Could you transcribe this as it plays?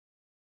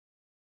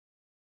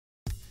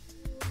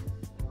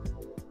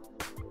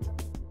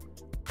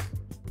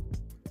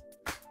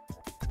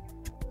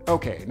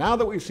Okay, now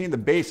that we've seen the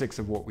basics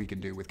of what we can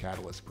do with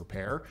Catalyst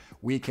Prepare,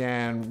 we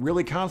can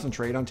really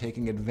concentrate on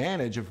taking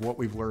advantage of what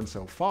we've learned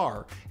so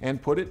far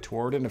and put it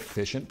toward an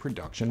efficient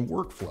production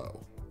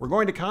workflow. We're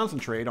going to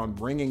concentrate on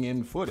bringing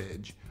in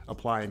footage,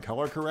 applying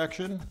color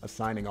correction,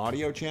 assigning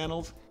audio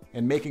channels,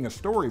 and making a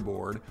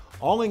storyboard,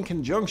 all in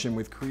conjunction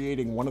with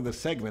creating one of the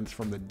segments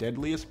from the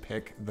Deadliest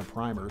Pick the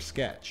Primer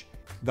sketch.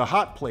 The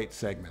Hot Plate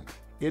segment.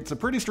 It's a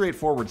pretty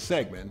straightforward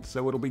segment,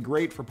 so it'll be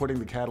great for putting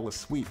the Catalyst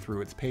suite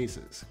through its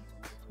paces.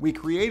 We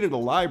created a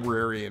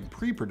library in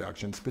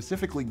pre-production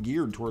specifically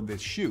geared toward this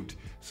shoot,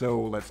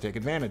 so let's take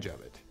advantage of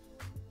it.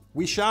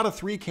 We shot a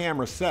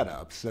 3-camera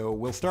setup, so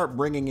we'll start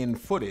bringing in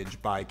footage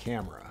by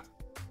camera.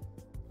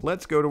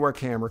 Let's go to our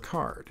camera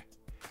card.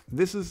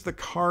 This is the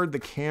card the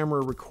camera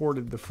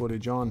recorded the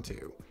footage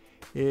onto.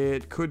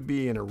 It could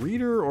be in a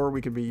reader, or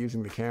we could be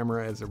using the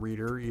camera as a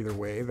reader. Either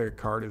way, the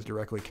card is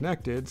directly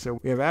connected, so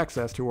we have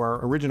access to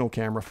our original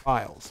camera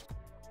files.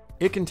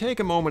 It can take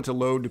a moment to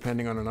load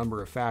depending on a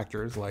number of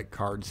factors like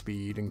card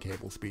speed and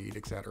cable speed,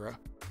 etc.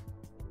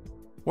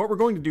 What we're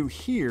going to do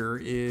here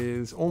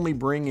is only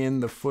bring in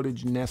the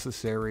footage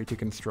necessary to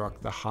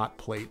construct the hot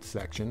plate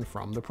section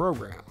from the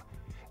program.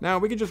 Now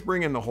we could just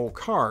bring in the whole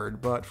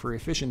card, but for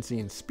efficiency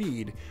and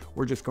speed,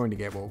 we're just going to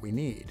get what we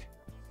need.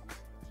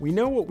 We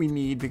know what we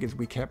need because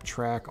we kept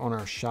track on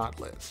our shot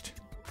list.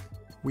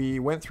 We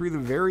went through the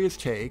various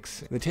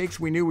takes. The takes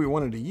we knew we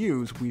wanted to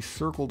use, we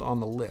circled on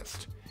the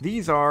list.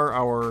 These are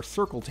our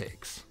circle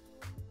takes.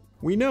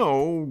 We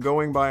know,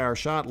 going by our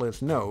shot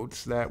list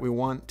notes, that we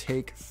want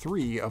take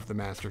 3 of the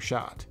master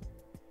shot.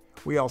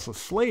 We also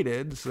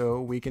slated, so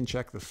we can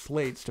check the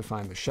slates to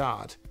find the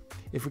shot.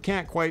 If we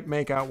can't quite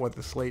make out what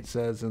the slate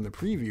says in the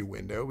preview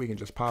window, we can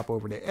just pop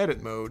over to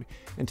edit mode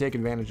and take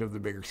advantage of the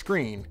bigger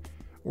screen.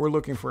 We're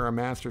looking for our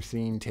master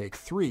scene take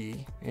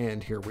 3,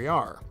 and here we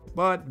are.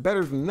 But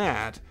better than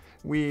that,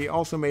 we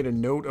also made a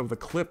note of the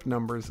clip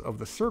numbers of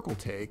the circle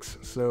takes,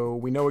 so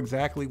we know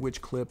exactly which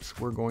clips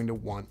we're going to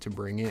want to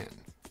bring in.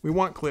 We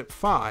want clip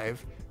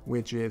 5,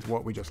 which is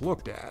what we just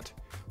looked at.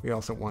 We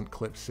also want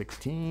clip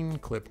 16,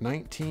 clip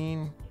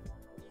 19.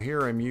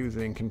 Here I'm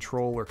using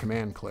Control or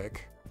Command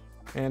click.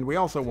 And we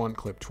also want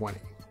clip 20.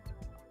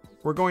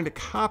 We're going to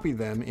copy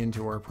them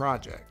into our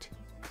project.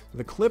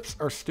 The clips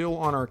are still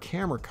on our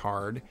camera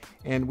card,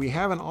 and we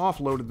haven't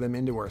offloaded them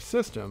into our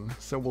system,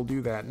 so we'll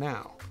do that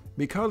now.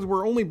 Because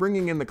we're only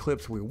bringing in the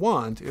clips we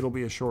want, it'll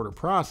be a shorter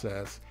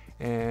process,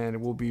 and it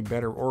will be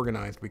better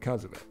organized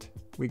because of it.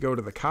 We go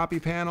to the Copy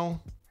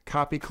panel.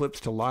 Copy clips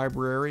to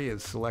library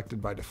is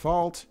selected by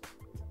default.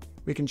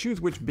 We can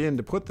choose which bin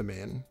to put them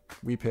in.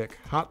 We pick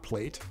Hot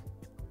Plate.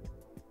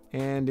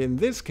 And in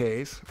this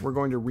case, we're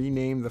going to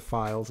rename the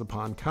files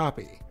upon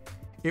copy.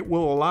 It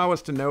will allow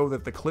us to know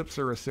that the clips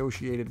are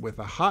associated with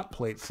the Hot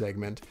Plate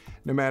segment,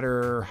 no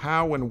matter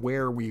how and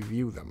where we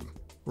view them.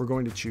 We're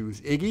going to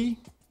choose Iggy,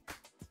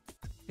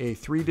 a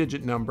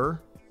 3-digit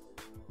number,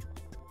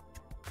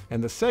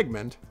 and the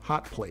segment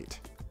Hot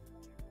Plate.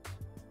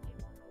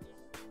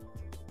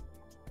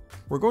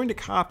 We're going to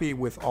copy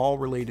with all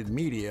related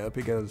media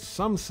because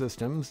some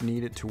systems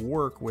need it to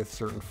work with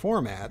certain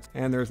formats,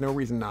 and there's no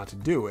reason not to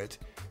do it.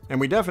 And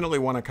we definitely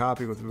want to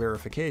copy with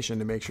verification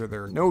to make sure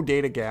there are no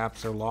data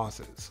gaps or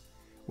losses.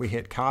 We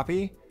hit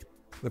copy,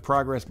 the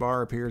progress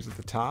bar appears at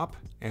the top,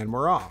 and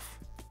we're off.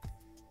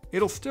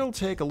 It'll still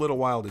take a little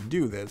while to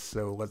do this,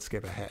 so let's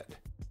skip ahead.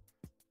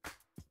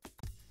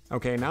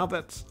 Okay, now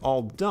that's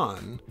all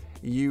done,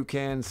 you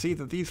can see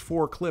that these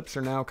 4 clips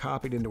are now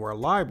copied into our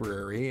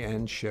library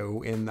and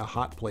show in the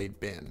Hot Plate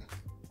bin.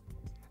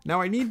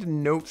 Now I need to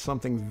note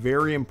something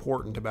very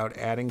important about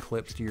adding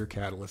clips to your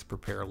Catalyst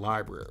Prepare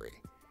library.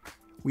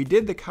 We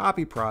did the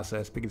copy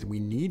process because we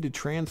need to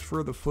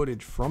transfer the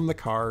footage from the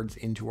cards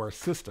into our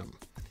system.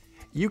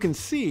 You can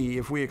see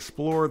if we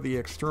explore the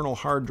external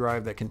hard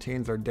drive that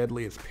contains our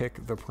Deadliest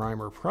Pick the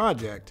Primer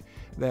project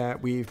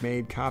that we've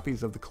made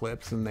copies of the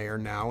clips and they are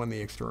now in the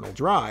external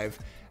drive,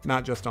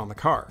 not just on the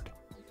card.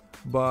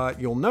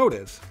 But you'll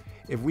notice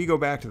if we go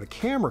back to the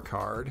camera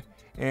card,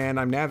 and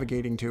I'm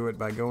navigating to it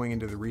by going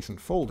into the recent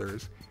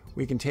folders,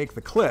 we can take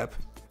the clip,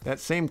 that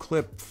same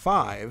clip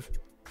 5,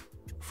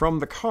 from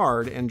the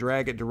card and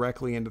drag it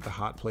directly into the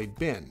Hot Plate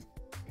bin.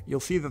 You'll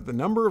see that the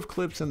number of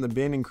clips in the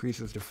bin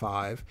increases to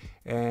 5,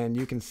 and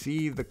you can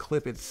see the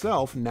clip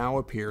itself now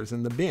appears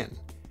in the bin.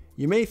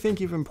 You may think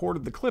you've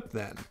imported the clip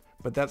then,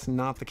 but that's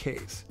not the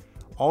case.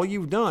 All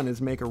you've done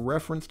is make a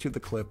reference to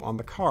the clip on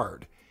the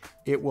card.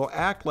 It will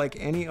act like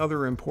any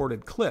other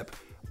imported clip,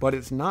 but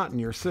it's not in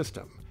your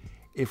system.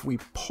 If we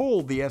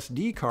pull the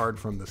SD card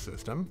from the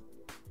system,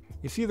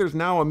 you see there's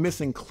now a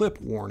missing clip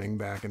warning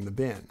back in the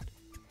bin.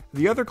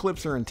 The other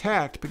clips are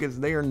intact because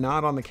they are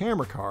not on the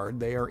camera card,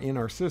 they are in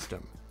our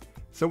system.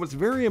 So it's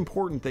very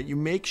important that you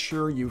make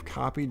sure you've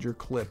copied your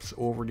clips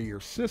over to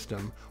your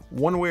system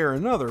one way or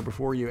another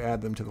before you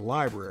add them to the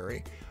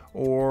library,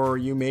 or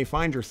you may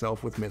find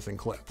yourself with missing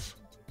clips.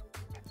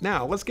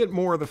 Now let's get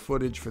more of the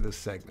footage for this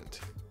segment.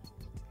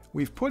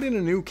 We've put in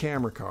a new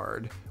camera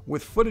card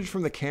with footage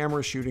from the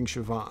camera shooting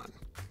Siobhan.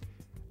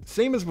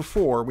 Same as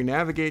before, we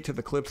navigate to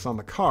the clips on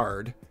the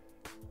card.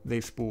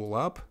 They spool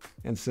up,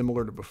 and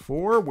similar to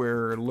before,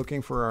 we're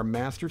looking for our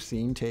master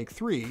scene take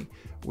 3,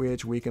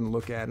 which we can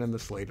look at in the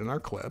slate in our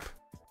clip.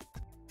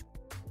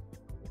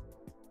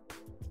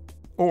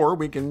 Or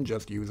we can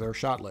just use our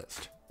shot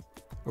list.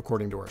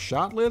 According to our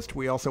shot list,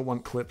 we also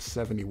want clips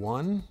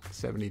 71,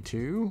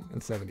 72,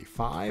 and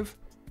 75.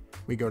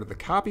 We go to the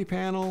copy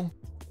panel,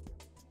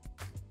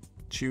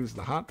 choose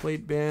the hot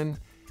plate bin,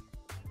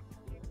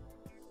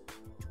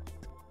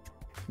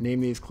 name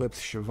these clips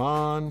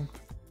Siobhan,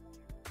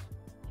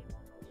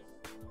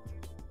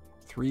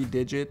 3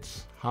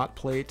 digits, hot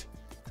plate,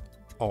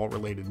 all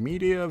related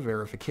media,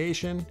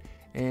 verification,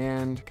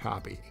 and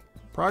copy.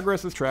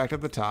 Progress is tracked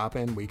at the top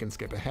and we can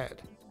skip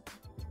ahead.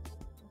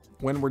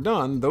 When we're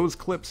done, those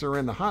clips are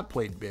in the hot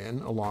plate bin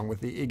along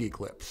with the Iggy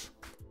clips.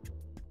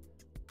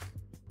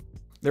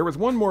 There was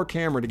one more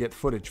camera to get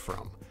footage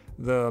from,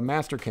 the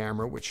master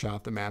camera which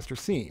shot the master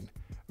scene.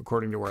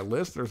 According to our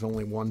list, there's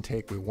only one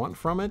take we want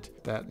from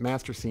it, that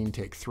master scene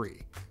take 3.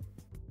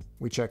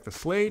 We check the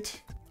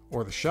slate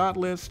or the shot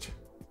list.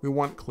 We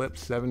want clip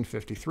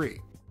 753.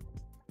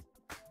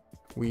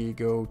 We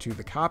go to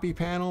the copy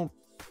panel,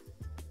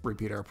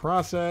 repeat our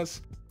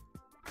process.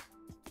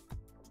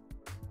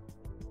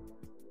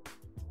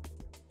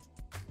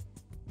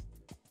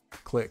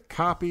 Click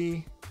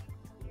copy,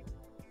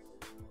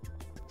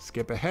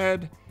 skip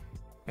ahead,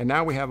 and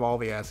now we have all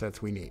the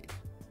assets we need.